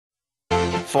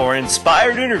for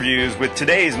inspired interviews with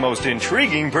today's most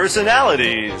intriguing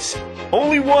personalities.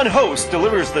 Only one host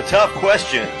delivers the tough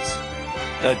questions.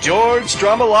 The George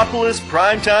Stroumboulopoulos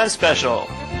Primetime Special.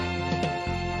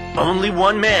 Only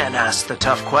one man asks the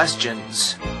tough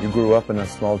questions. You grew up in a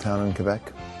small town in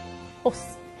Quebec? Oh,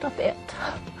 stop it.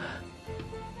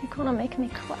 You're gonna make me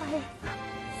cry.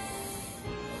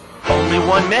 Only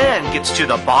one man gets to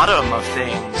the bottom of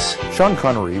things. Sean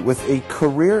Connery, with a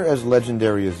career as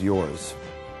legendary as yours,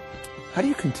 how do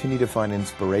you continue to find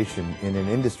inspiration in an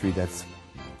industry that's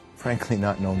frankly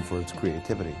not known for its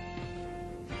creativity?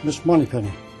 Miss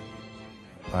Moneypenny.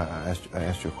 I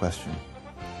asked you a question.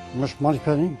 Miss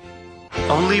Moneypenny.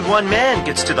 Only one man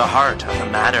gets to the heart of the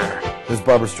matter. Ms.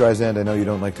 Barbara Streisand, I know you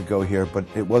don't like to go here, but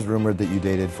it was rumored that you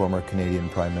dated former Canadian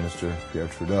Prime Minister Pierre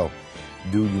Trudeau.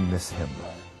 Do you miss him?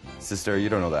 Sister, you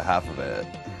don't know the half of it.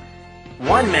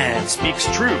 One man speaks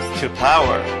truth to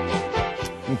power.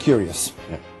 I'm curious.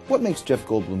 Yeah. What makes Jeff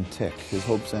Goldblum tick? His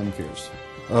hopes and fears?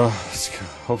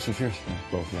 Hopes and fears. Yeah,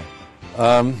 both,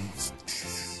 yeah.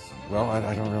 Well,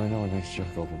 I don't really know what makes Jeff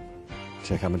Goldblum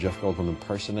tick. I'm a Jeff Goldblum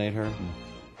impersonator.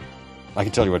 I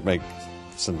can tell you what makes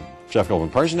some Jeff Goldblum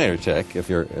impersonator tick if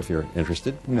you're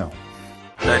interested. No.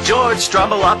 The George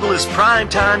Stroumboulopoulos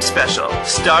Primetime Special,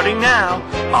 starting now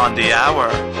on the Hour.